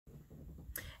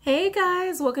Hey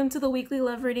guys, welcome to the weekly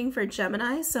love reading for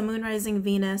Gemini, Sun, Moon, Rising,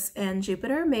 Venus, and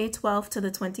Jupiter, May 12th to the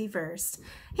 21st.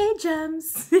 Hey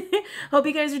Gems! Hope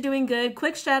you guys are doing good.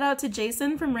 Quick shout out to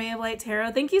Jason from Ray of Light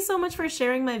Tarot. Thank you so much for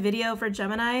sharing my video for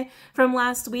Gemini from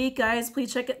last week. Guys,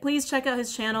 please check out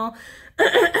his channel.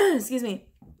 Excuse me.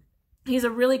 He's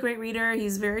a really great reader.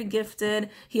 He's very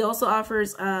gifted. He also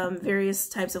offers various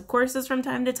types of courses from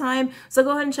time to time. So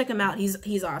go ahead and check him out.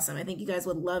 He's awesome. I think you guys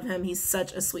would love him. He's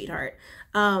such a sweetheart.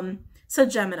 So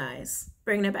Geminis,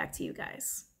 bringing it back to you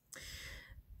guys.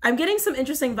 I'm getting some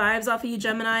interesting vibes off of you,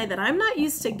 Gemini, that I'm not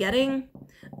used to getting.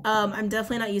 I'm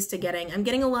definitely not used to getting. I'm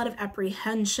getting a lot of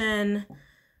apprehension,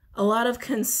 a lot of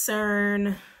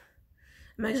concern.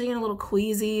 I'm actually getting a little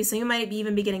queasy. So you might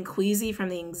even be getting queasy from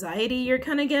the anxiety you're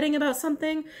kind of getting about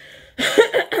something.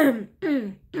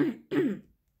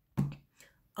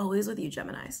 Always with you,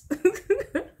 Geminis.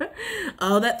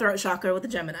 Oh, that throat chakra with the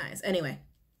Geminis. Anyway,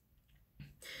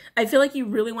 I feel like you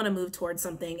really want to move towards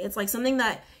something. It's like something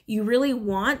that you really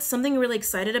want, something you're really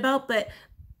excited about, but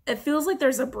it feels like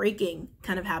there's a breaking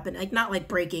kind of happen. Like not like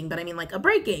breaking, but I mean like a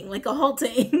breaking, like a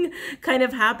halting kind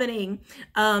of happening.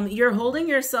 You're holding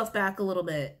yourself back a little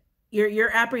bit. You're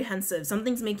apprehensive.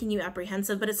 Something's making you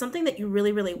apprehensive, but it's something that you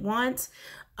really, really want.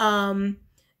 And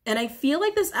I feel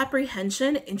like this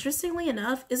apprehension, interestingly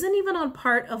enough, isn't even on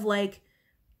part of like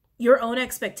your own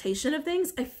expectation of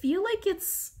things. I feel like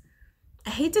it's, I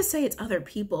hate to say it's other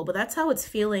people, but that's how it's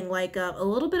feeling, like a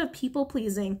little bit of people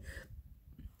pleasing,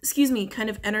 excuse me, kind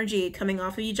of energy coming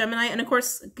off of you, Gemini. And of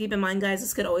course, keep in mind, guys,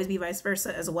 this could always be vice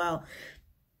versa as well.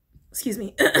 Excuse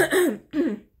me.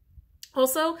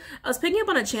 Also, I was picking up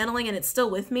on a channeling and it's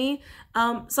still with me.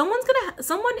 Someone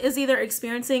is either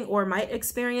experiencing or might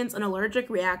experience an allergic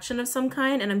reaction of some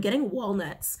kind, and I'm getting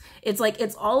walnuts. It's like,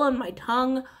 it's all on my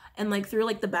tongue and like through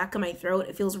like the back of my throat.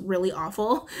 It feels really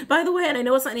awful, by the way. And I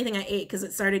know it's not anything I ate because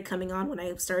it started coming on when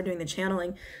I started doing the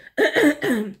channeling.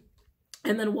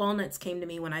 And then walnuts came to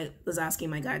me when I was asking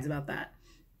my guides about that.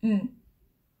 And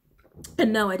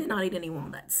no, I did not eat any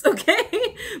walnuts,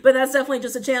 okay? But that's definitely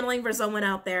just a channeling for someone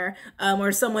out there,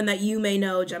 or someone that you may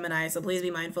know, Gemini, so please be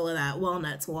mindful of that.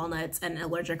 Walnuts, and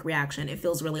allergic reaction. It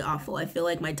feels really awful. I feel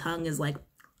like my tongue is like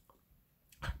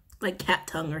cat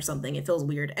tongue or something. It feels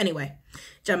weird. Anyway,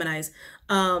 Geminis.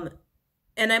 And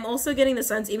I'm also getting the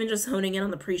sense, even just honing in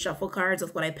on the pre-shuffle cards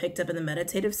with what I picked up in the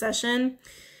meditative session,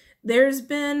 there's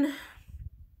been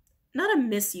not a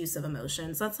misuse of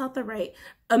emotions. That's not the right,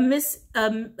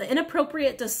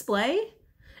 inappropriate display,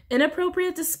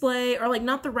 or like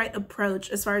not the right approach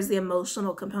as far as the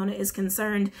emotional component is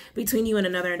concerned between you and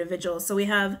another individual. So we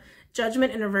have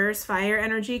Judgment in reverse, fire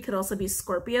energy, could also be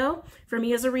Scorpio. For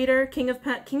me as a reader, King of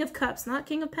Cups, not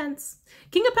King of Pence.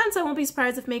 King of Pence, I won't be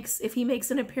surprised if he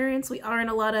makes an appearance. We are in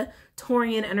a lot of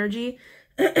Taurian energy.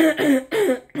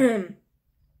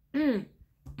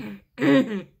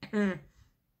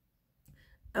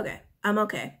 Okay, I'm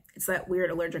okay. It's that weird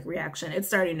allergic reaction. It's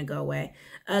starting to go away.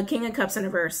 King of Cups in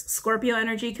reverse. Scorpio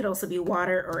energy could also be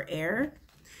water or air.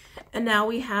 And now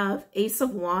we have Ace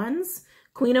of Wands.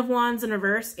 Queen of Wands in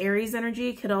reverse. Aries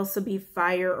energy could also be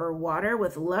fire or water,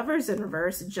 with Lovers in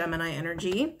reverse. Gemini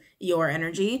energy, your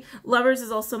energy. Lovers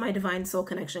is also my Divine Soul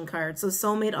Connection card. So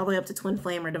soulmate all the way up to twin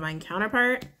flame or divine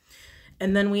counterpart.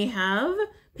 And then we have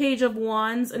Page of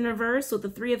Wands in reverse with the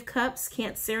Three of Cups,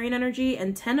 Cancerian energy,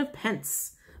 and 10 of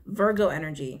Pence, Virgo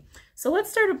energy. So let's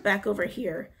start back over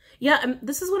here. Yeah,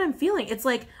 this is what I'm feeling. It's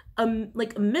like a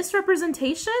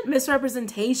misrepresentation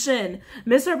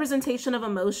of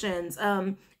emotions,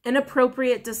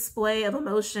 inappropriate display of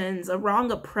emotions, a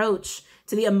wrong approach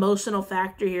to the emotional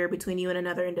factor here between you and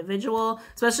another individual,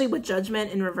 especially with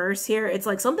Judgment in reverse here. It's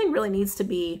like something really needs to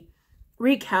be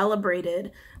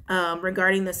recalibrated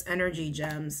regarding this energy,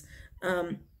 Gems.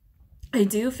 I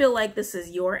do feel like this is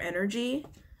your energy.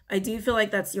 I do feel like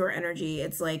that's your energy.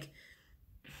 It's like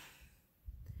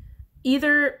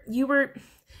either you were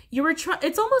trying,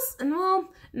 it's almost, well,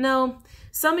 no,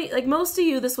 like most of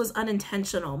you, this was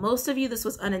unintentional. Most of you, this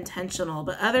was unintentional,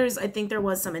 but others, I think there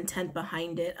was some intent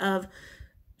behind it of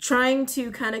trying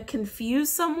to kind of confuse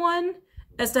someone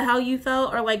as to how you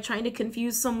felt, or like trying to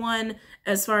confuse someone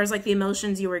as far as like the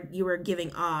emotions you were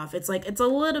giving off. It's like, it's a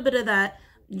little bit of that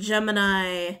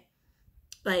Gemini,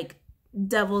 like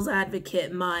devil's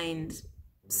advocate mind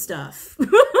stuff.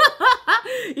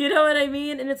 You know what I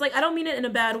mean? And it's like, I don't mean it in a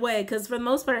bad way, because for the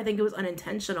most part, I think it was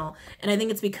unintentional. And I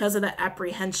think it's because of that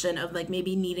apprehension of like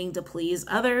maybe needing to please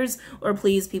others or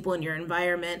please people in your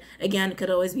environment. Again, it could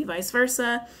always be vice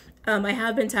versa. I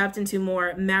have been tapped into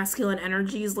more masculine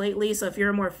energies lately. So if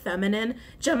you're a more feminine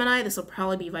Gemini, this will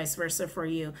probably be vice versa for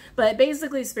you. But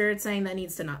basically, Spirit's saying that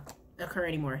needs to not, occur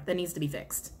anymore. That needs to be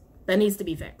fixed. That needs to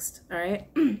be fixed. All right.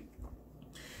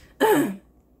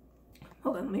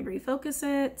 Hold on, let me refocus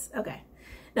it. Okay.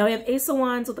 Now we have Ace of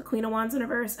Wands with the Queen of Wands in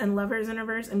reverse and Lovers in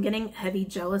reverse. I'm getting heavy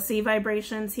jealousy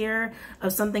vibrations here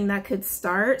of something that could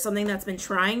start. Something that's been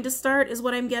trying to start is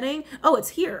what I'm getting. Oh, it's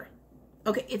here.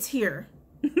 Okay, it's here.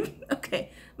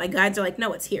 Okay, my guides are like,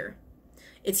 no, it's here.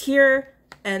 It's here,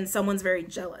 and someone's very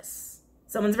jealous.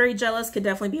 Someone's very jealous, could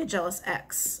definitely be a jealous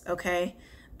ex, okay?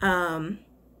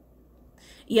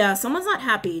 Yeah, someone's not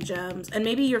happy, Gems. And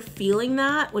maybe you're feeling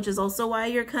that, which is also why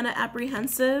you're kind of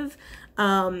apprehensive.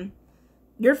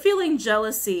 You're feeling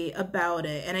jealousy about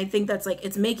it. And I think that's like,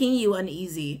 it's making you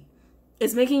uneasy.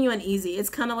 It's making you uneasy. It's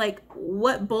kind of like,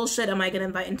 what bullshit am I going to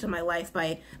invite into my life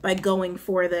by going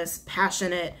for this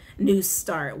passionate new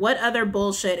start? What other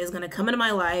bullshit is going to come into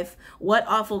my life? What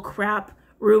awful crap,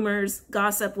 rumors,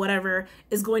 gossip, whatever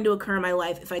is going to occur in my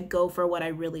life if I go for what I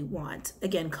really want?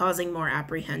 Again, causing more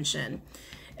apprehension.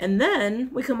 And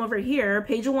then we come over here,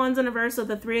 Page of Wands in reverse with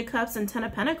the 3 of Cups and 10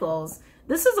 of Pentacles.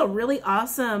 This is a really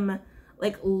awesome,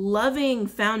 like loving,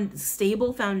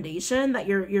 stable foundation that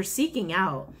you're seeking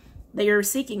out.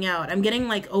 I'm getting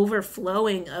like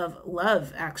overflowing of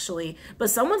love, actually. But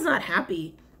someone's not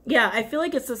happy. Yeah, I feel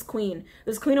like it's this Queen.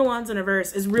 This Queen of Wands in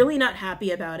reverse is really not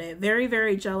happy about it. Very,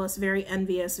 very jealous, very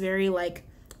envious, very like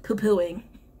poo-pooing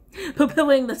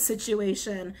the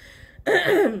situation.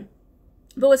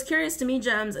 But what's curious to me,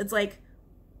 Gems, it's like,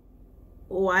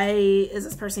 why is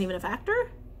this person even a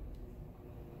factor?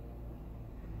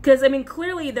 Because, I mean,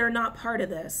 clearly they're not part of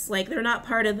this. Like, they're not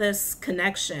part of this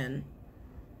connection.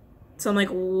 So I'm like,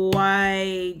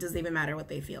 why does it even matter what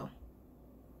they feel?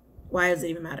 Why does it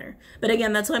even matter? But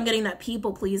again, that's why I'm getting that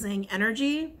people-pleasing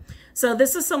energy. So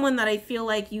this is someone that I feel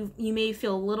like you may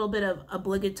feel a little bit of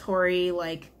obligatory,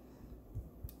 like,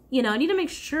 you know, I need to make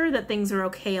sure that things are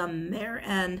okay on their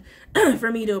end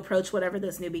for me to approach whatever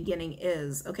this new beginning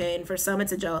is, okay? And for some,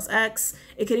 it's a jealous ex.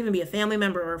 It could even be a family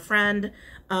member or a friend.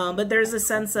 But there's a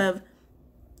sense of,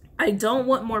 I don't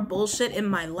want more bullshit in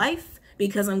my life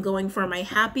because I'm going for my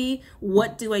happy.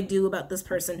 What do I do about this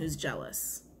person who's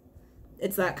jealous?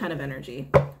 It's that kind of energy.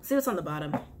 See what's on the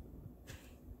bottom.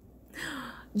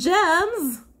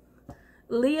 Gems!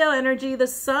 Leo energy, the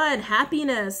sun,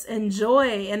 happiness and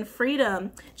joy and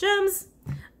freedom. Gems,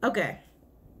 okay.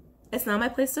 It's not my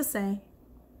place to say.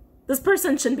 This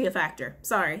person shouldn't be a factor.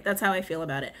 Sorry, that's how I feel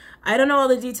about it. I don't know all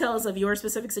the details of your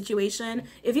specific situation.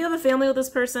 If you have a family with this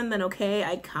person, then okay,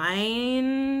 I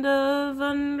kind of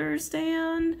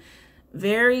understand.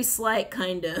 Very slight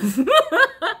kind of.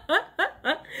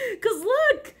 Because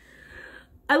look,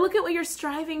 I look at what you're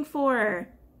striving for.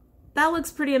 That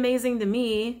looks pretty amazing to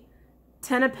me.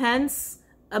 10 of Pence,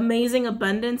 amazing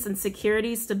abundance and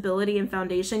security, stability, and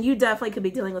foundation. You definitely could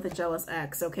be dealing with a jealous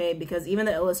ex, okay? Because even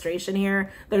the illustration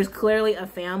here, there's clearly a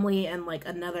family and like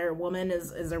another woman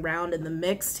is around in the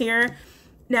mix here.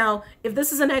 Now, if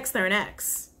this is an ex, they're an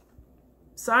ex.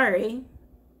 Sorry,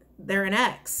 they're an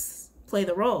ex. Play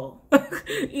the role.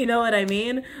 You know what I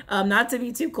mean? Not to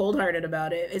be too cold-hearted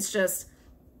about it. It's just,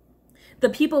 the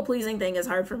people-pleasing thing is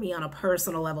hard for me on a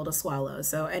personal level to swallow.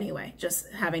 So anyway, just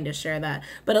having to share that.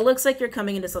 But it looks like you're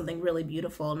coming into something really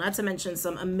beautiful, not to mention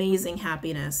some amazing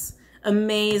happiness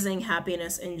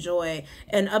and joy.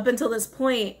 And up until this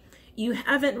point, you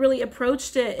haven't really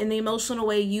approached it in the emotional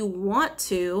way you want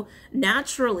to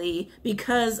naturally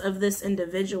because of this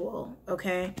individual,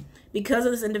 okay? Because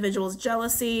of this individual's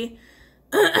jealousy,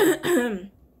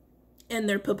 and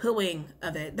their poo-pooing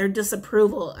of it, their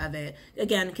disapproval of it.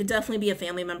 Again, it could definitely be a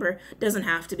family member. Doesn't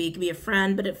have to be. It could be a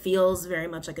friend, but it feels very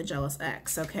much like a jealous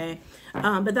ex, okay?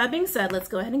 But that being said, let's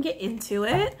go ahead and get into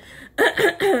it.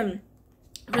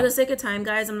 For the sake of time,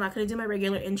 guys, I'm not going to do my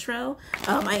regular intro.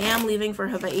 I am leaving for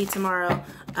Hawaii tomorrow,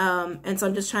 and so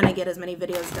I'm just trying to get as many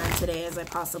videos done today as I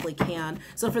possibly can.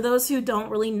 So for those who don't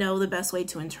really know the best way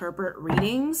to interpret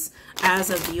readings as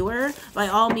a viewer, by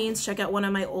all means, check out one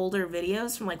of my older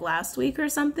videos from like last week or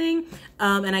something,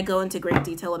 and I go into great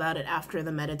detail about it after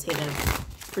the meditative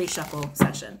pre-shuffle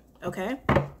session, okay?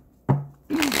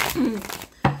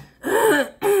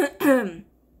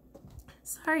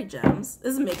 Sorry, Gems.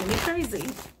 This is making me crazy.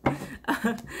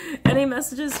 Any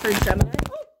messages for Gemini?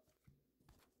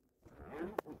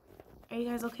 Are you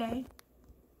guys okay?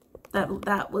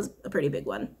 That was a pretty big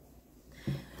one.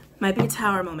 Might be a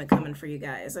tower moment coming for you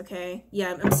guys, okay?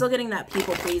 Yeah, I'm still getting that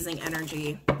people-pleasing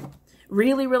energy.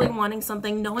 Really, really wanting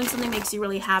something, knowing something makes you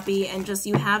really happy, and just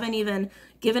you haven't even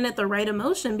given it the right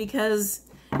emotion because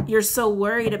you're so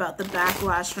worried about the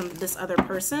backlash from this other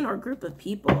person or group of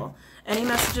people. Any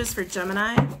messages for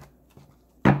Gemini?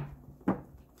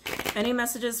 Any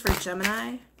messages for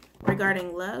Gemini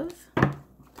regarding love?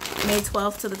 May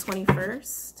 12th to the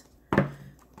 21st.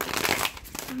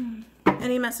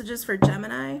 Any messages for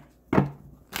Gemini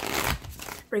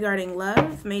regarding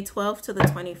love? May 12th to the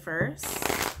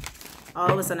 21st.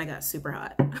 All of a sudden I got super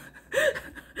hot.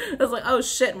 I was like, oh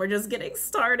shit, we're just getting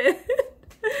started.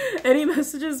 Any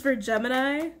messages for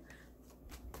Gemini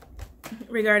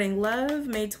regarding love?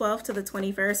 May 12th to the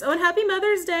 21st. Oh, and happy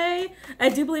Mother's Day. I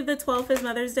do believe the 12th is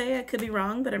Mother's Day. I could be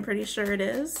wrong, but I'm pretty sure it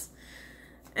is.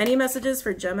 Any messages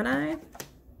for Gemini?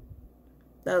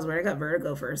 That was weird. I got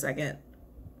vertigo for a second.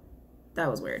 That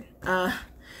was weird.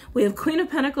 We have Queen of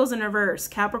Pentacles in reverse.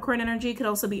 Capricorn energy could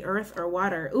also be earth or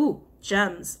water. Ooh,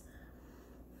 gems.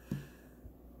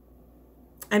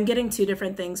 I'm getting two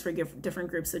different things for different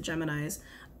groups of Geminis.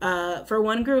 For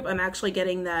one group, I'm actually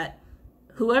getting that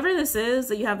whoever this is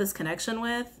that you have this connection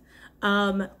with,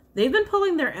 they've been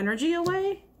pulling their energy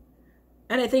away.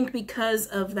 And I think because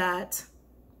of that,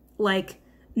 like,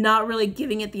 not really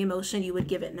giving it the emotion you would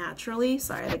give it naturally.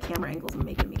 Sorry, the camera angles are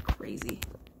making me crazy.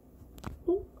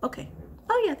 Ooh, okay.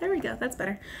 Oh yeah, there we go. That's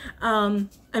better. I'm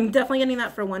definitely getting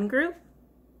that for one group.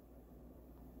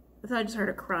 I thought I just heard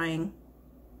a crying.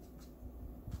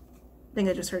 I think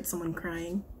I just heard someone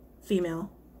crying. Female,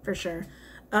 for sure.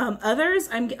 Others,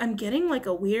 I'm getting like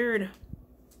a weird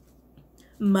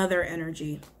mother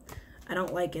energy. I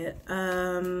don't like it.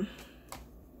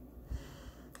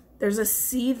 There's a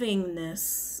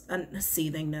seethingness,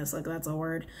 like that's a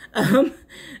word,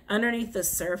 underneath the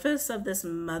surface of this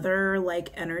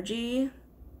mother-like energy.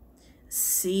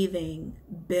 Seething,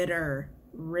 bitter,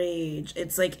 rage.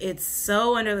 It's like, it's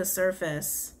so under the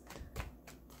surface.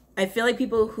 I feel like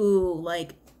people who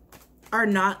like are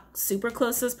not super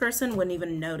close to this person wouldn't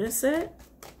even notice it.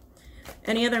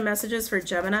 Any other messages for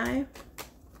Gemini?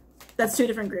 That's two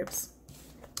different groups.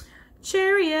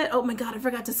 Chariot. Oh my God, I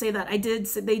forgot to say that.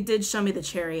 They did show me the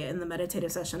Chariot in the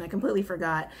meditative session. I completely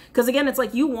forgot. Because again, it's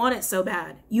like you want it so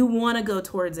bad. You want to go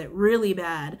towards it really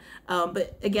bad.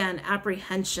 But again,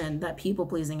 apprehension, that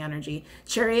people-pleasing energy.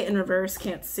 Chariot in reverse,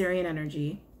 Cancerian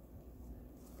energy.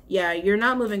 Yeah, you're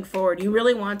not moving forward. You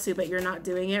really want to, but you're not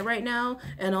doing it right now.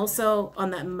 And also on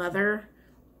that mother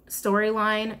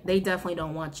storyline, they definitely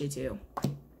don't want you to.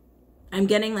 I'm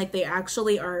getting like they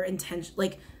actually are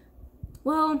like,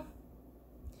 well,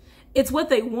 it's what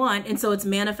they want, and so it's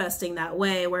manifesting that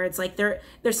way, where it's like there's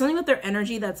something with their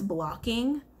energy that's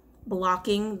blocking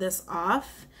this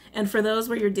off. And for those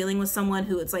where you're dealing with someone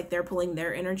who it's like they're pulling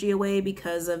their energy away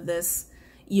because of this,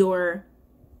 your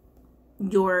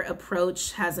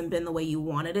approach hasn't been the way you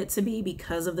wanted it to be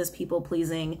because of this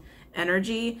people-pleasing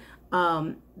energy,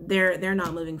 they're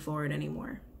not moving forward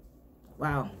anymore.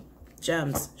 Wow.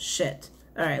 Gems. Shit.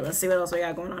 All right, let's see what else we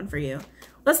got going on for you.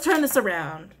 Let's turn this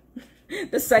around.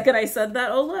 The second I said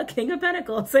that, oh look, King of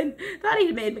Pentacles. I thought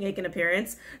he'd make an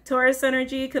appearance. Taurus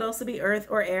energy could also be earth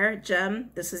or air. Gem,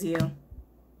 this is you.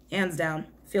 Hands down.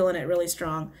 Feeling it really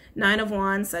strong. Nine of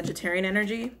Wands, Sagittarian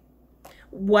energy.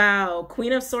 Wow.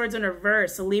 Queen of Swords in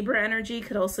reverse. So Libra energy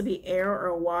could also be air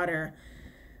or water.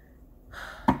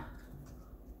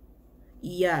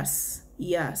 Yes.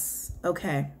 Yes.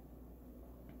 Okay.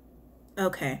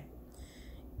 Okay.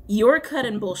 You're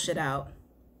cutting bullshit out.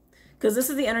 Because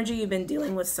this is the energy you've been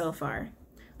dealing with so far.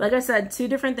 Like I said, two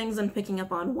different things I'm picking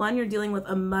up on. One, you're dealing with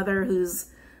a mother who's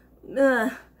not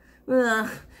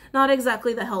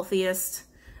exactly the healthiest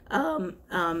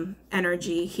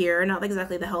energy here. Not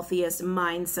exactly the healthiest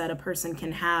mindset a person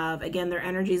can have. Again, their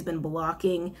energy's been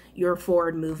blocking your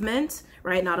forward movement,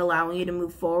 right? Not allowing you to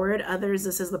move forward. Others,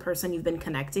 this is the person you've been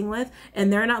connecting with,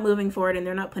 and they're not moving forward and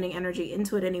they're not putting energy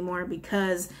into it anymore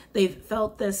because they've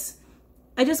felt this,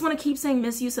 I just want to keep saying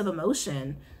misuse of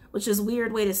emotion, which is a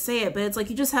weird way to say it, but it's like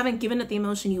you just haven't given it the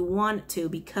emotion you want to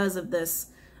because of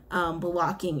this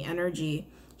blocking energy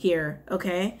here,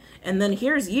 okay? And then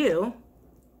here's you,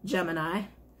 Gemini,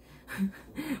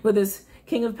 with this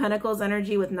King of Pentacles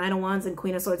energy with Nine of Wands and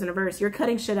Queen of Swords in reverse. You're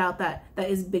cutting shit out that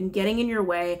has been getting in your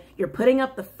way. You're putting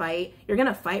up the fight. You're going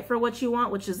to fight for what you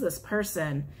want, which is this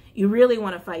person. You really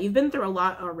want to fight. You've been through a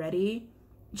lot already.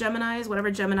 Geminis,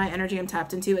 whatever Gemini energy I'm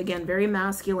tapped into, again, very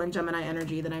masculine Gemini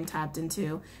energy that I'm tapped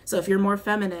into. So if you're more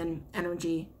feminine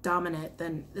energy dominant,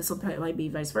 then this will probably be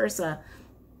vice versa.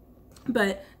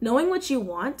 But knowing what you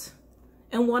want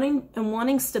and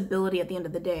wanting stability at the end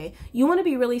of the day, you want to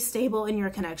be really stable in your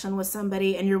connection with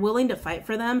somebody, and you're willing to fight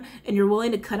for them, and you're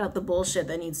willing to cut out the bullshit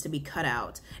that needs to be cut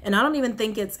out. And I don't even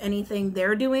think it's anything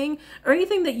they're doing or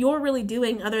anything that you're really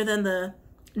doing other than the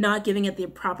not giving it the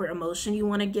proper emotion you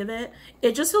want to give it.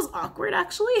 It just feels awkward,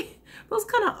 actually. It feels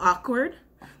kind of awkward.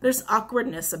 There's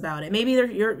awkwardness about it. Maybe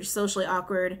you're socially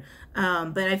awkward,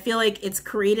 but I feel like it's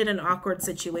created an awkward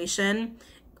situation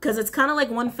because it's kind of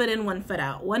like 1 foot in, 1 foot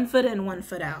out, 1 foot in, 1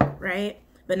 foot out, right?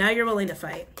 But now you're willing to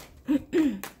fight.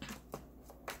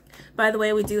 By the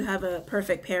way, we do have a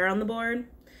perfect pair on the board,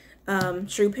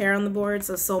 true pair on the board.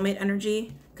 So soulmate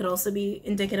energy could also be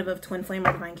indicative of twin flame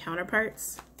or divine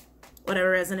counterparts,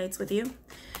 whatever resonates with you.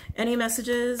 Any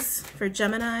messages for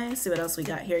Gemini? See what else we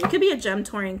got here. You could be a Gem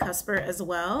Taurian cusper as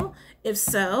well. If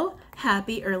so,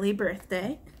 happy early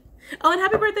birthday. Oh, and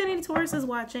happy birthday to any Tauruses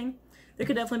watching. There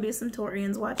could definitely be some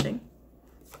Taurians watching.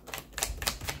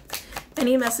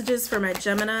 Any messages for my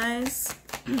Geminis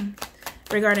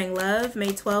regarding love,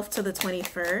 May 12th to the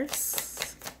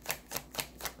 21st?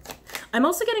 I'm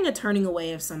also getting a turning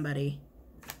away of somebody.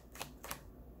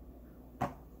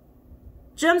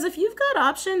 Gems, if you've got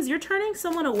options, you're turning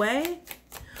someone away.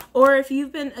 Or if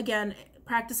you've been, again,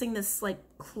 practicing this like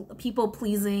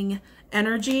people-pleasing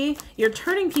energy, you're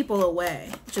turning people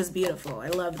away, which is beautiful. I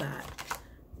love that.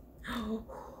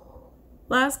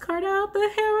 Last card out, the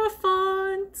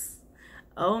Hierophant.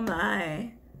 Oh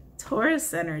my.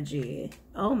 Taurus energy.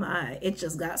 Oh my. It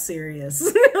just got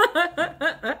serious.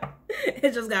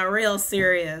 It just got real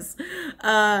serious.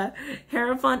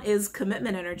 Hierophant is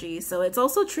commitment energy. So it's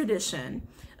also tradition.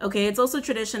 Okay, it's also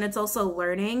tradition. It's also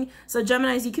learning. So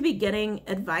Geminis, you could be getting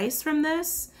advice from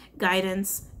this.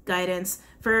 Guidance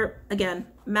for, again,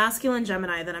 masculine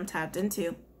Gemini that I'm tapped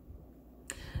into.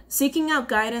 Seeking out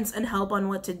guidance and help on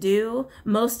what to do.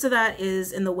 Most of that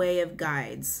is in the way of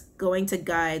guides. Going to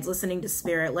guides, listening to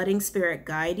spirit, letting spirit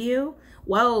guide you.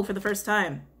 Whoa, for the first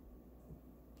time.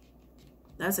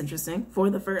 That's interesting.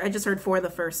 I just heard for the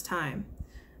first time.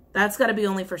 That's got to be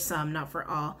only for some, not for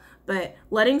all. But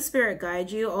letting spirit guide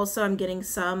you. Also, I'm getting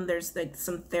there's like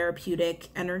some therapeutic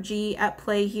energy at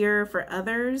play here for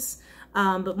others.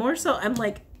 But more so, I'm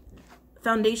like,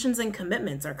 foundations and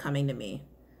commitments are coming to me.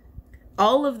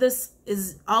 All of this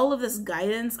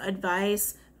guidance,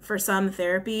 advice, for some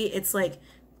therapy. It's like,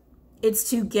 it's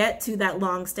to get to that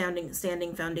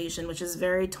standing foundation, which is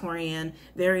very Taurian,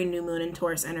 very new moon and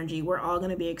Taurus energy. We're all going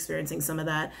to be experiencing some of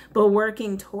that, but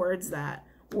working towards that.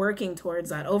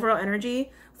 Overall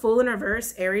energy, Fool in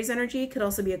reverse, Aries energy, could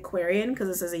also be Aquarian because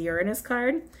this is a Uranus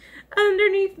card.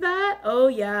 Underneath that, oh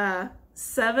yeah,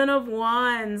 7 of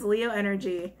Wands, Leo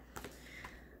energy.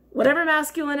 Whatever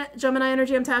masculine Gemini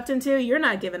energy I'm tapped into, you're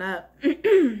not giving up.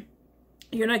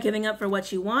 You're not giving up for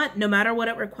what you want, no matter what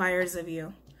it requires of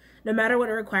you. No matter what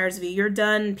it requires of you, you're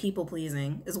done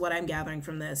people-pleasing, is what I'm gathering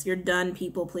from this. You're done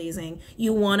people-pleasing.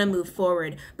 You want to move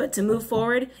forward. But to move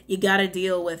forward, you got to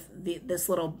deal with this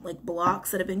little like blocks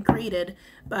that have been created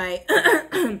by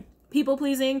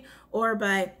people-pleasing or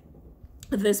by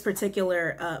this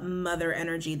particular mother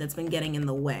energy that's been getting in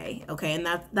the way, okay? And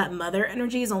that mother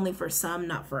energy is only for some,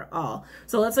 not for all.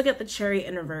 So let's look at the Chariot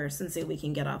in reverse and see what we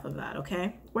can get off of that,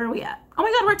 okay? Where are we at? Oh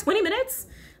my God, we're at 20 minutes?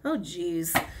 Oh,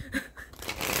 geez.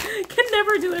 Can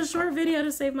never do a short video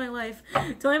to save my life.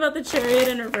 Tell me about the Chariot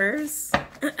in reverse.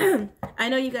 I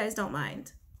know you guys don't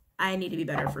mind. I need to be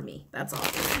better for me, that's all.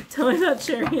 Tell me about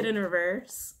Chariot in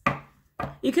reverse.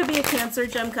 You could be a Cancer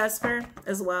gem cusper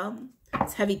as well.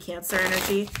 It's heavy Cancer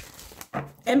energy.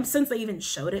 And since they even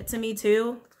showed it to me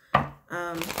too,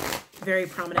 very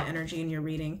prominent energy in your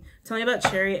reading. Tell me about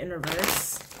Chariot in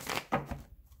reverse.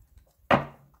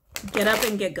 Get up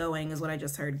and get going is what I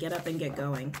just heard. Get up and get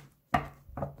going.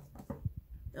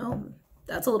 Oh,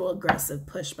 that's a little aggressive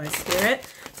push by Spirit.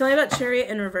 Tell me about Chariot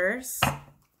in reverse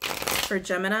for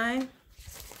Gemini.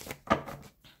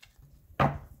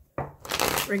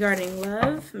 Regarding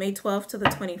love, May 12th to the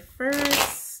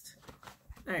 21st.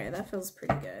 All right, that feels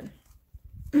pretty good.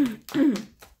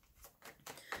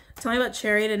 Tell me about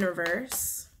Chariot in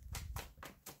reverse.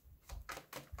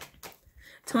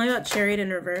 Tell me about Chariot in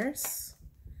reverse.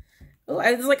 Oh,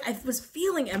 I was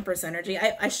feeling Empress energy.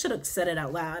 I should have said it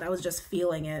out loud. I was just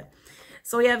feeling it.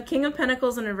 So we have King of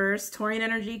Pentacles in reverse. Taurian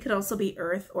energy could also be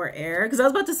earth or air. Because I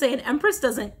was about to say an Empress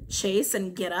doesn't chase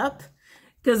and get up.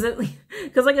 Because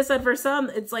like I said, for some,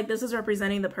 it's like this is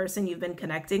representing the person you've been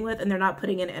connecting with. And they're not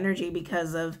putting in energy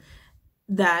because of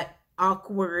that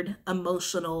awkward,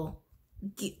 emotional,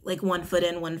 like 1 foot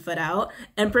in, 1 foot out.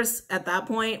 Empress at that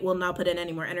point will not put in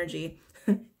any more energy.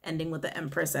 Ending with the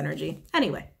Empress energy.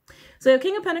 Anyway. So we have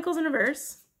King of Pentacles in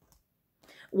reverse.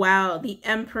 Wow, the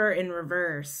Emperor in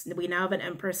reverse. We now have an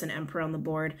Empress and Emperor on the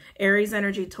board. Aries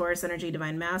energy, Taurus energy,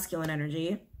 Divine Masculine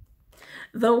energy.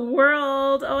 The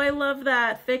World. Oh, I love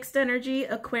that. Fixed energy,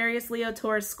 Aquarius, Leo,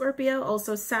 Taurus, Scorpio.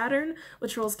 Also Saturn,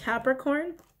 which rules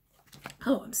Capricorn.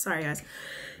 Oh, I'm sorry, guys.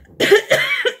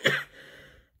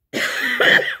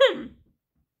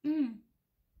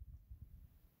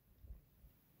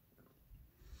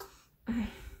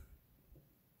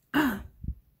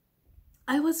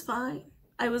 I was fine.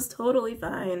 I was totally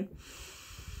fine.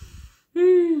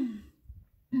 Okay.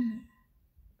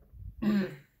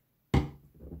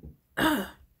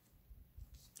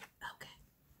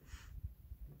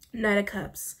 Knight of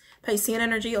Cups. Piscean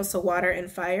energy, also water and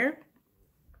fire.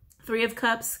 Three of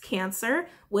Cups, Cancer,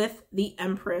 with the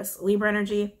Empress. Libra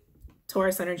energy,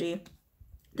 Taurus energy,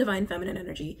 Divine Feminine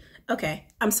energy. Okay,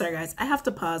 I'm sorry guys. I have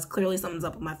to pause. Clearly something's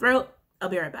up with my throat. I'll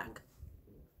be right back.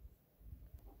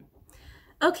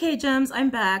 Okay, gems, I'm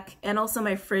back. And also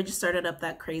my fridge started up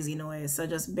that crazy noise, so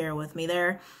just bear with me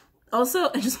there.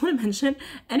 Also, I just want to mention,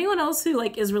 anyone else who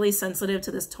like is really sensitive to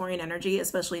this Taurian energy,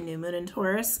 especially new moon in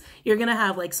Taurus, you're going to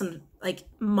have like some like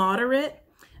moderate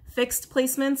fixed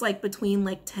placements, like between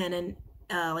like 10 and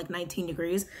like 19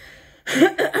 degrees.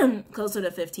 Closer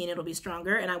to 15, it'll be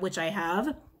stronger, and which I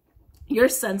have. Your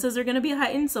senses are going to be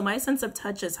heightened. So my sense of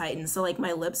touch is heightened. So like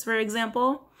my lips, for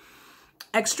example,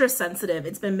 extra sensitive.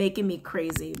 It's been making me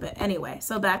crazy. But anyway,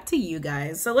 so back to you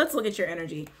guys. So let's look at your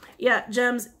energy. Yeah,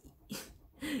 gems,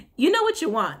 you know what you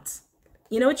want.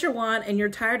 You know what you want, and you're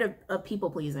tired of people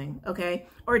pleasing, okay?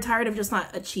 Or tired of just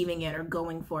not achieving it or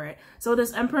going for it. So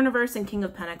this Emperor in reverse and King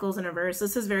of Pentacles in reverse,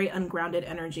 this is very ungrounded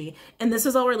energy. And this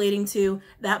is all relating to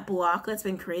that block that's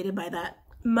been created by that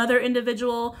mother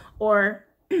individual or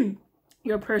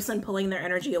your person pulling their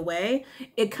energy away.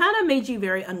 It kind of made you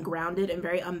very ungrounded and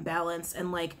very unbalanced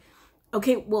and like,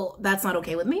 okay, well, that's not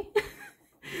okay with me.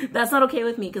 That's not okay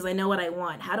with me because I know what I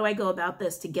want. How do I go about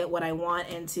this to get what I want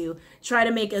and to try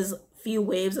to make as few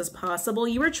waves as possible?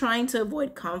 You were trying to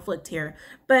avoid conflict here.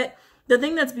 But the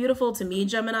thing that's beautiful to me,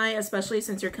 Gemini, especially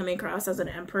since you're coming across as an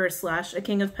Emperor / a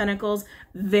King of Pentacles,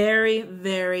 very,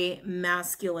 very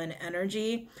masculine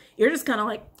energy. You're just kind of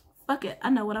like, fuck it,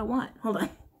 I know what I want. Hold on.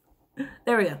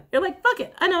 There we go. You're like, fuck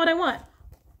it, I know what I want.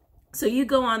 So you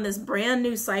go on this brand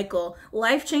new cycle,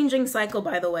 life-changing cycle,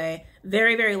 by the way,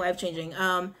 very, very life-changing.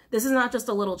 This is not just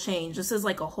a little change. This is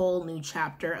like a whole new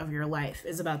chapter of your life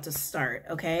is about to start,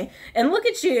 okay? And look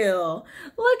at you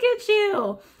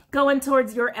going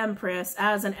towards your Empress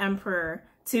as an Emperor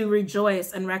to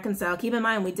rejoice and reconcile. Keep in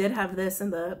mind, we did have this in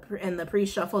the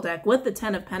pre-shuffle deck with the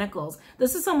 10 of Pentacles.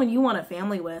 This is someone you want a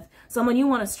family with, someone you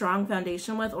want a strong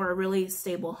foundation with, or a really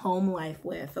stable home life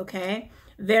with, okay?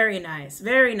 Very nice,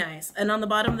 very nice. And on the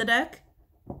bottom of the deck,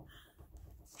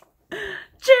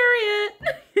 Chariot.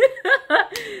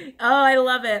 Oh, I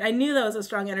love it. I knew that was a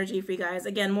strong energy for you guys.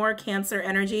 Again, more Cancer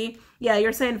energy. Yeah,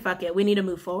 you're saying, fuck it. We need to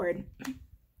move forward.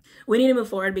 We need to move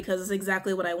forward because it's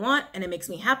exactly what I want and it makes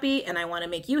me happy and I want to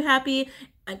make you happy.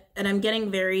 And I'm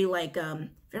getting very like,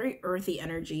 very earthy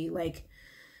energy. Like,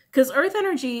 because earth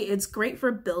energy, it's great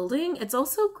for building. It's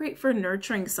also great for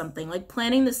nurturing something, like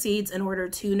planting the seeds in order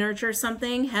to nurture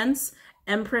something. Hence,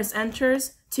 Empress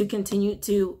enters to continue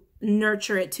to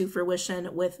nurture it to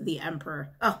fruition with the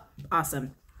Emperor. Oh,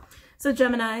 awesome. So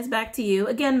Geminis, back to you.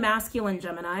 Again, masculine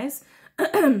Geminis.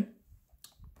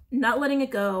 Not letting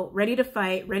it go, ready to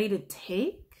fight, ready to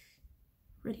take.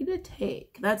 Ready to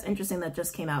take. That's interesting that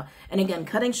just came out. And again,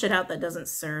 cutting shit out that doesn't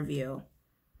serve you.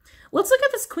 Let's look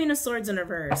at this Queen of Swords in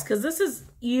reverse, because this is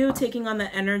you taking on the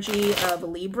energy of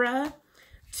Libra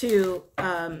to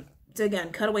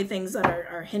again, cut away things that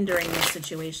are hindering this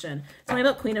situation. Tell me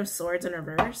about Queen of Swords in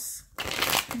reverse.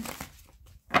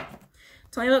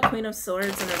 Tell me about Queen of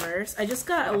Swords in reverse. I just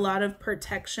got a lot of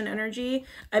protection energy.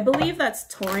 I believe that's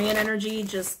Taurian energy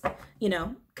just, you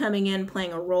know, coming in,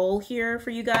 playing a role here for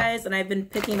you guys. And I've been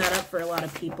picking that up for a lot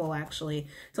of people, actually.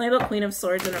 Tell me about Queen of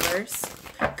Swords in reverse.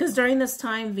 Because during this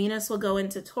time, Venus will go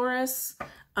into Taurus,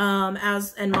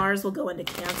 and Mars will go into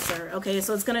Cancer. Okay,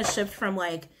 so it's going to shift from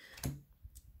like,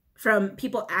 from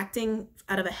people acting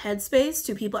out of a head space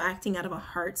to people acting out of a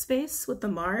heart space with the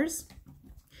Mars.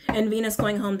 And Venus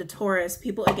going home to Taurus,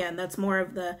 people, again, that's more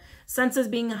of the senses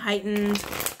being heightened.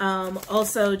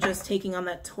 Also just taking on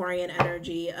that Taurian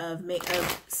energy of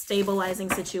stabilizing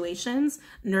situations,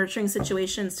 nurturing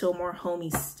situations to a more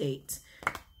homey state.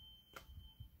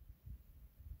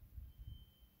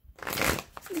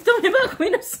 Tell me about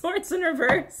Queen of Swords in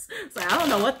reverse. So I don't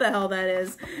know what the hell that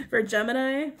is. For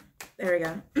Gemini, there we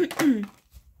go.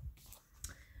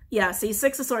 Yeah, see,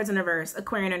 Six of Swords in reverse,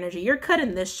 Aquarian energy. You're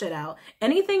cutting this shit out.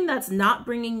 Anything that's not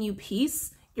bringing you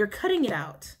peace, you're cutting it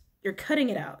out. You're cutting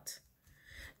it out.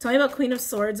 Tell me about Queen of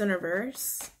Swords in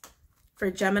reverse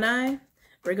for Gemini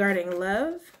regarding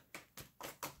love.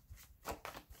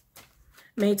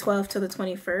 May 12th to the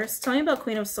 21st. Tell me about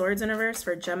Queen of Swords in reverse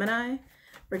for Gemini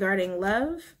regarding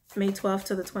love. May 12th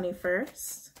to the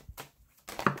 21st.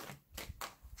 Let's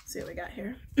see what we got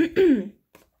here.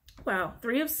 Wow,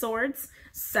 Three of Swords,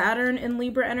 Saturn in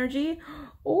Libra energy.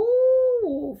 Oh,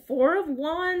 Ooh, Four of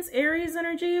Wands, Aries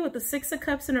energy with the Six of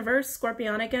Cups in reverse,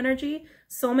 Scorpionic energy,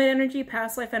 soulmate energy,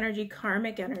 past life energy,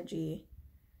 karmic energy.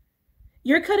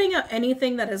 You're cutting out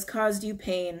anything that has caused you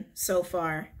pain so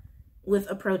far with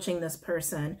approaching this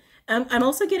person. I'm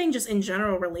also getting just in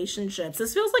general relationships.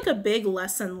 This feels like a big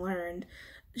lesson learned.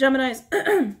 Geminis,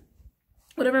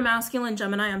 whatever masculine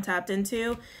Gemini I'm tapped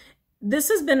into, this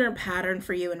has been a pattern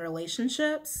for you in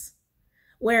relationships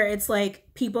where it's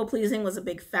like people pleasing was a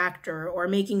big factor, or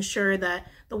making sure that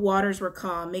the waters were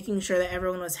calm, making sure that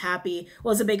everyone was happy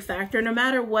was a big factor, no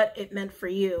matter what it meant for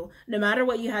you, no matter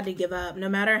what you had to give up, no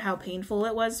matter how painful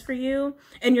it was for you.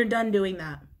 And you're done doing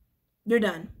that. You're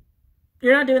done.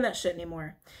 You're not doing that shit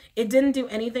anymore. It didn't do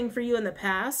anything for you in the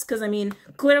past, because I mean,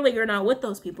 clearly you're not with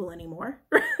those people anymore,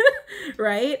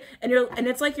 right? And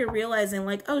it's like you're realizing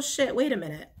like, oh shit, wait a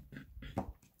minute.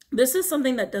 This is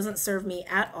something that doesn't serve me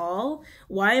at all.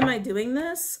 Why am I doing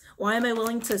this? Why am I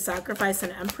willing to sacrifice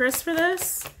an Empress for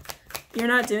this? You're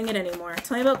not doing it anymore.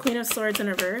 Tell me about Queen of Swords in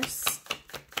reverse.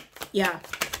 Yeah.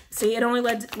 See, it only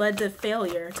led to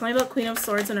failure. Tell me about Queen of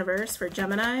Swords in reverse for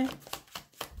Gemini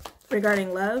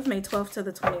regarding love, May 12th to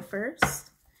the 21st.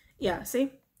 Yeah,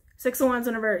 see? Six of Wands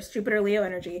in reverse, Jupiter, Leo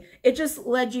energy. It just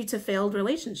led you to failed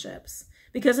relationships.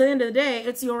 Because at the end of the day,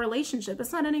 it's your relationship.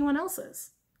 It's not anyone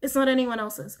else's. It's not anyone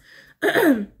else's.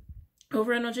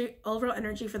 Overall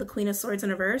energy for the Queen of Swords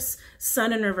in reverse.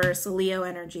 Sun in reverse, Leo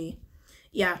energy.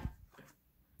 Yeah.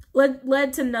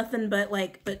 Led to nothing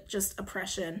but just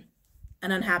oppression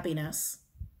and unhappiness.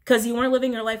 Because you weren't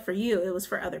living your life for you. It was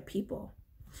for other people.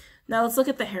 Now let's look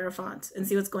at the Hierophant and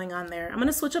see what's going on there. I'm going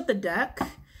to switch up the deck.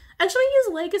 Actually, use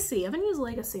Legacy. I haven't used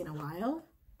Legacy in a while.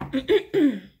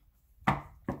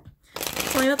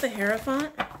 Pulling out the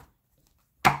Hierophant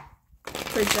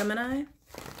for Gemini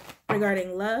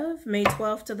regarding love, May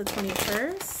 12th to the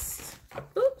 21st.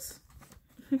 Oops.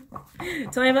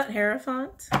 Tell me about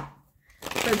Hierophant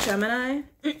for Gemini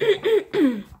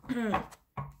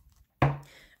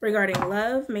regarding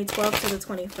love, May 12th to the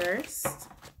 21st.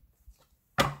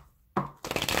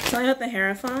 Tell me about the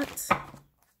Hierophant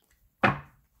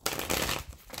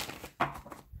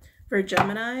for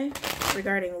Gemini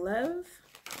regarding love,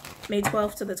 May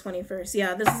 12th to the 21st.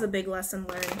 Yeah, this is a big lesson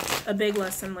learned. A big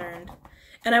lesson learned.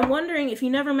 And I'm wondering, if you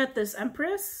never met this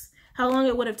Empress, how long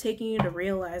it would have taken you to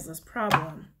realize this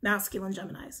problem. Masculine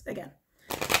Geminis, again.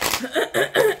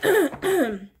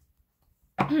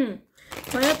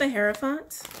 Playing out the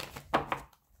Hierophant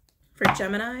for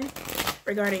Gemini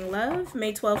regarding love,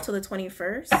 May 12th to the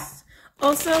 21st.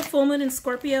 Also, full moon in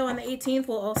Scorpio on the 18th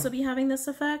will also be having this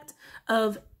effect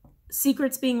of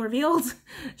secrets being revealed,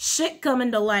 shit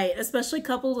coming to light, especially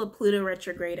coupled with Pluto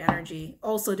retrograde energy,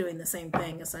 also doing the same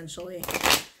thing, essentially.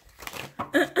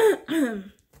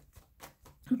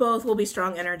 Both will be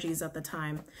strong energies at the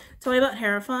time. Tell me about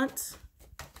Hierophant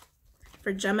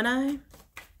for Gemini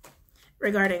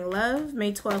regarding love,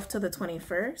 May 12th to the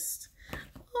 21st.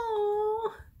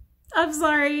 Oh, I'm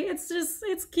sorry.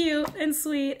 It's cute and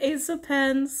sweet. Ace of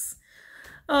Pens.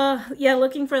 Yeah,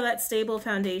 looking for that stable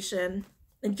foundation.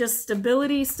 And just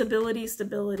stability, stability,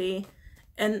 stability,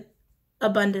 and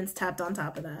abundance tapped on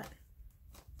top of that.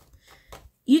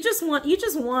 You just want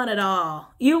it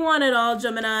all. You want it all,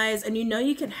 Geminis, and you know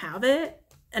you can have it.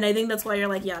 And I think that's why you're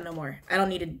like, yeah, no more. I don't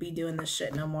need to be doing this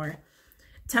shit no more.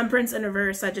 Temperance in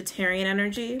reverse, Sagittarian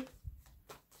energy.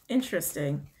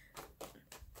 Interesting.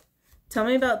 Tell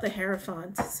me about the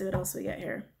Hierophant. Let's see what else we get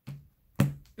here.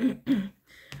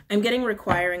 I'm getting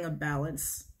requiring a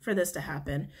balance for this to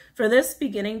happen. For this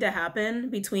beginning to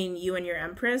happen between you and your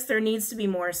Empress, there needs to be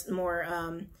more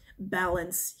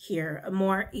balance here, a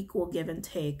more equal give and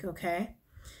take, okay?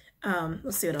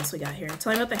 Let's see what else we got here.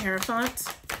 Tell me about the Hierophant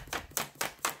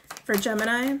for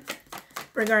Gemini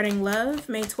regarding love,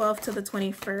 May 12th to the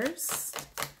 21st.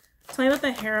 Tell me about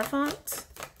the Hierophant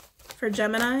for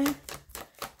Gemini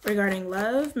regarding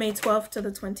love, May 12th to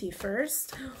the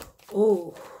 21st.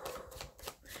 Oh,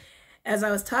 as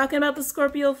I was talking about the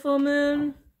Scorpio full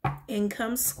moon, in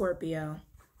comes Scorpio.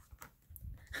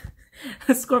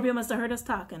 Scorpio must have heard us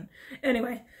talking.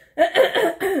 Anyway,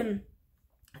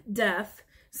 Death,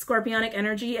 Scorpionic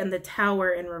energy, and the Tower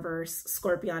in reverse,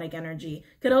 Scorpionic energy.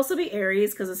 Could also be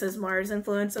Aries because it says Mars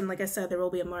influence, and like I said, there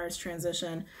will be a Mars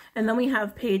transition. And then we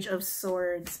have Page of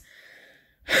Swords.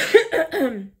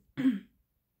 Sorry,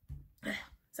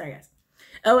 guys.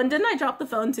 Oh, and didn't I drop the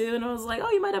phone too? And I was like,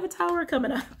 oh, you might have a tower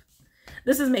coming up.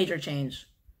 This is major change.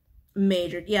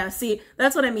 Major. Yeah, see,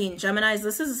 that's what I mean. Geminis,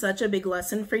 this is such a big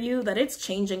lesson for you that it's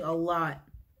changing a lot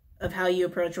of how you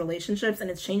approach relationships,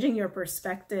 and it's changing your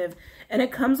perspective. And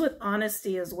it comes with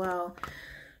honesty as well.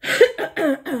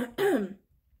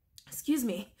 excuse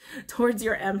me, towards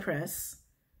your Empress.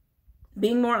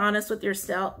 Being more honest with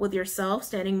yourself,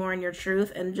 standing more in your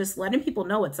truth, and just letting people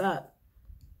know what's up.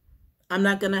 I'm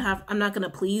not gonna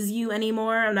please you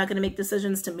anymore. I'm not gonna make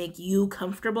decisions to make you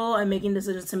comfortable. I'm making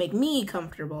decisions to make me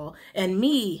comfortable and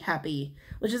me happy,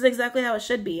 which is exactly how it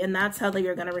should be. And that's how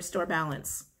you're gonna restore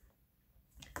balance.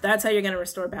 That's how you're gonna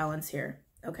restore balance here,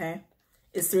 okay?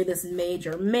 Is through this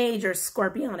major, major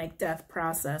scorpionic death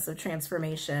process of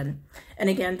transformation. And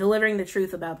again, delivering the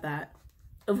truth about that,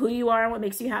 of who you are and what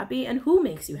makes you happy and who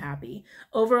makes you happy.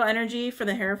 Overall energy for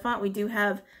the Hierophant, we do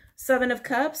have 7 of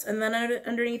Cups, and then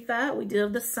underneath that, we do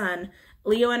have the Sun.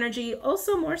 Leo energy,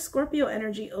 also more Scorpio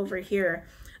energy over here.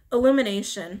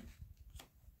 Illumination.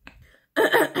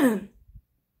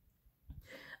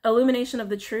 Illumination of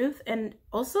the truth and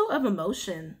also of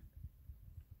emotion.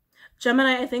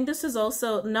 Gemini, I think this is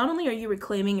also, not only are you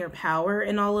reclaiming your power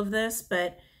in all of this,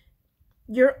 but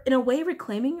you're in a way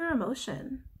reclaiming your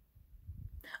emotion.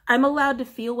 I'm allowed to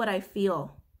feel what I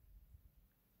feel,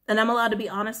 and I'm allowed to be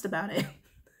honest about it.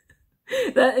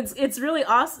 It's really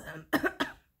awesome.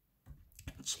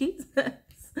 Jesus.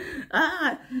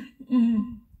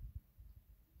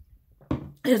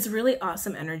 It's really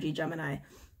awesome energy, Gemini.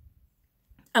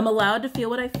 I'm allowed to feel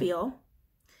what I feel,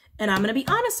 and I'm going to be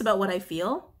honest about what I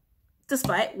feel,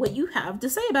 despite what you have to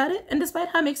say about it, and despite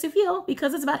how it makes you feel,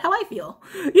 because it's about how I feel.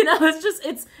 You know,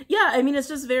 it's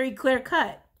just very clear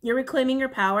cut. You're reclaiming your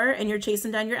power, and you're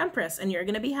chasing down your Empress, and you're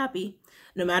going to be happy,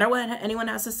 no matter what anyone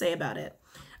has to say about it.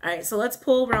 All right, so let's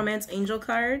pull Romance Angel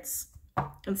cards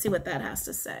and see what that has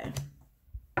to say.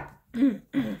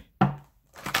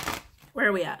 Where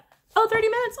are we at? Oh, 30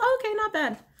 minutes. Oh, okay, not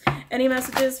bad. Any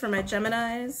messages for my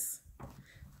Geminis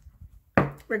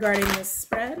regarding this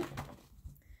spread?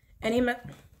 Any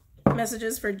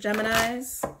messages for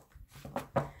Geminis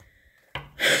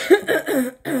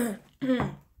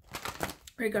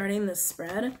regarding this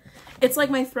spread? It's like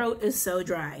my throat is so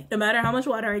dry. No matter how much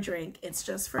water I drink, it's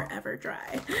just forever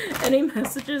dry. Any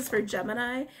messages for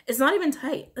Gemini? It's not even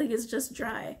tight. Like, it's just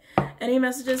dry. Any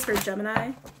messages for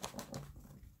Gemini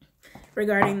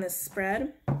regarding this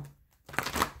spread?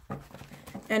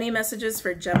 Any messages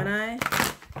for Gemini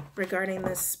regarding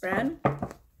this spread?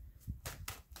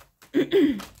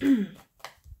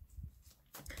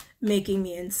 Making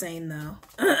me insane, though.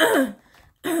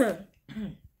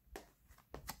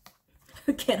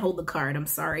 Can't hold the card, I'm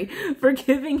sorry.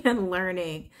 Forgiving and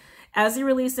learning. As you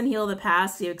release and heal the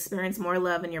past, you experience more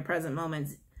love in your present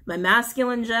moments. My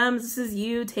masculine gems, this is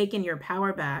you taking your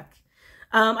power back.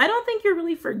 I don't think you're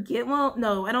really well,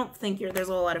 no, I don't think there's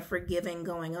a lot of forgiving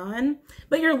going on,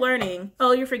 but you're learning.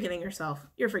 Oh, you're forgiving yourself.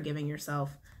 You're forgiving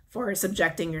yourself for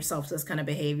subjecting yourself to this kind of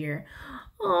behavior.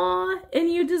 Aw,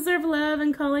 and you deserve love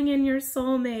and calling in your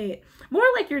soulmate. More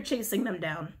like you're chasing them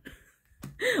down.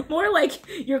 More like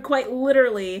you're quite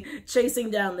literally chasing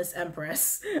down this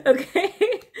Empress, okay?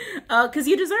 Because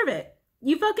you deserve it.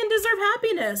 You fucking deserve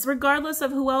happiness, regardless of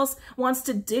who else wants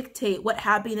to dictate what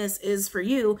happiness is for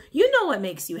you. You know what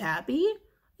makes you happy.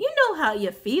 You know how you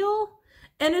feel.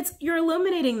 And you're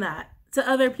illuminating that to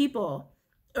other people.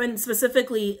 And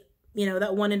specifically, you know,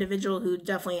 that one individual who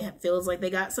definitely feels like they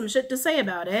got some shit to say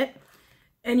about it.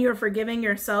 And you're forgiving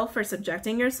yourself for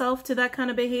subjecting yourself to that kind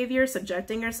of behavior,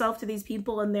 subjecting yourself to these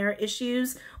people and their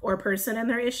issues, or person and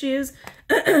their issues.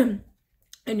 And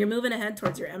you're moving ahead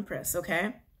towards your Empress,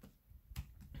 okay?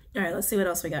 All right, let's see what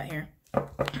else we got here.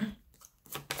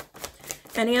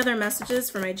 Any other messages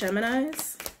for my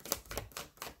Geminis?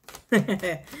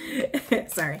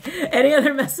 Sorry. Any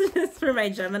other messages for my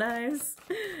Geminis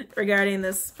regarding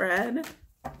this spread?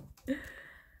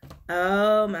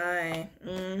 Oh my.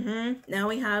 Now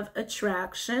we have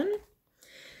attraction.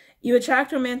 You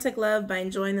attract romantic love by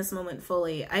enjoying this moment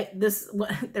fully.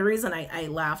 The reason I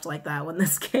laughed like that when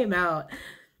this came out,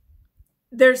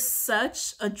 there's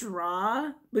such a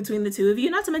draw between the two of you.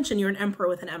 Not to mention you're an emperor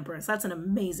with an empress. That's an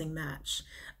amazing match.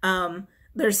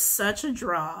 There's such a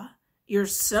draw. You're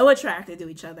so attracted to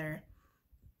each other.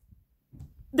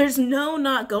 There's no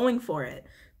not going for it.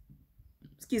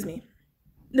 Excuse me.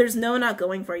 There's no not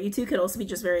going for it. You two could also be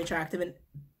just very attractive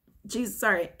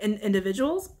and,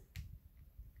 individuals.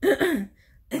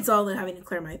 It's all having to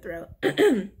clear my throat.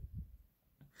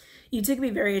 You two could be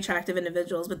very attractive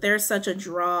individuals, but there's such a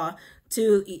draw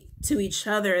to each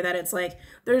other that it's like,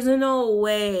 there's no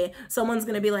way someone's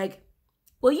going to be like,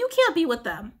 well, you can't be with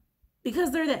them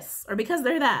because they're this, or because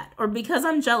they're that, or because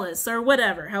I'm jealous, or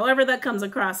whatever. However that comes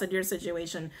across in your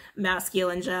situation,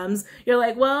 masculine gems. You're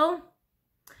like, well,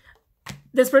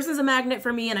 this person's a magnet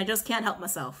for me and I just can't help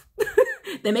myself.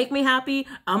 They make me happy.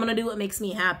 I'm going to do what makes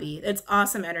me happy. It's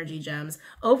awesome energy, gems.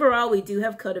 Overall, we do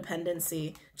have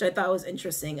codependency, which I thought was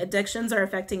interesting. Addictions are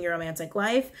affecting your romantic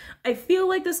life. I feel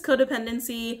like this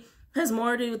codependency has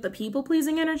more to do with the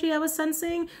people-pleasing energy I was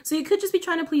sensing. So you could just be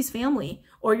trying to please family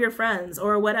or your friends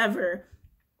or whatever.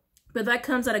 But that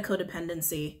comes out of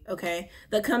codependency, okay?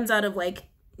 That comes out of like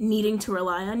needing to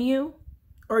rely on you,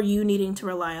 or you needing to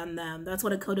rely on them. That's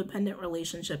what a codependent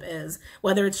relationship is.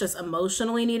 Whether it's just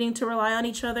emotionally needing to rely on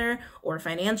each other or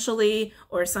financially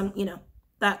or some, you know,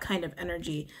 that kind of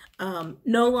energy.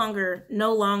 No longer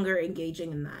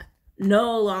engaging in that.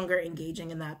 No longer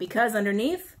engaging in that, because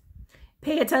underneath,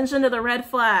 pay attention to the red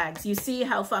flags. You see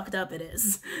how fucked up it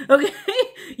is, okay?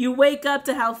 You wake up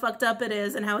to how fucked up it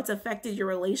is and how it's affected your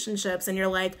relationships, and you're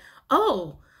like,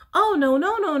 oh, no.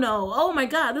 Oh my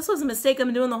God, this was a mistake I've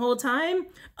been doing the whole time.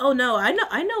 Oh no, I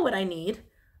know what I need.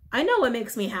 I know what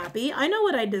makes me happy. I know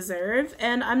what I deserve,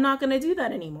 and I'm not gonna do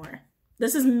that anymore.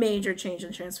 This is major change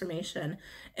and transformation.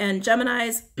 And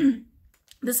Geminis,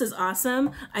 this is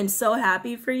awesome. I'm so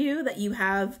happy for you that you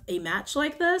have a match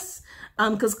like this,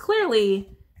 because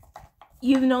clearly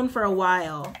you've known for a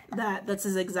while that this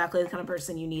is exactly the kind of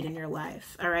person you need in your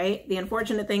life, all right? The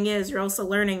unfortunate thing is you're also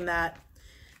learning that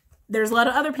there's a lot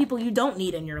of other people you don't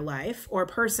need in your life, or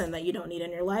person that you don't need in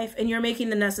your life, and you're making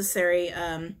the necessary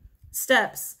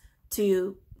steps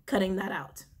to cutting that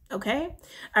out, okay?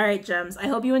 All right, gems, I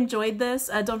hope you enjoyed this.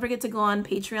 Don't forget to go on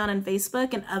Patreon and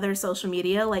Facebook and other social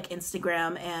media like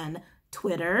Instagram and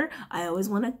Twitter. I always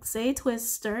want to say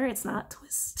Twister. It's not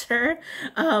Twister.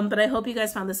 But I hope you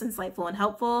guys found this insightful and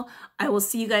helpful. I will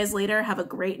see you guys later. Have a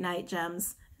great night,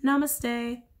 gems.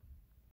 Namaste.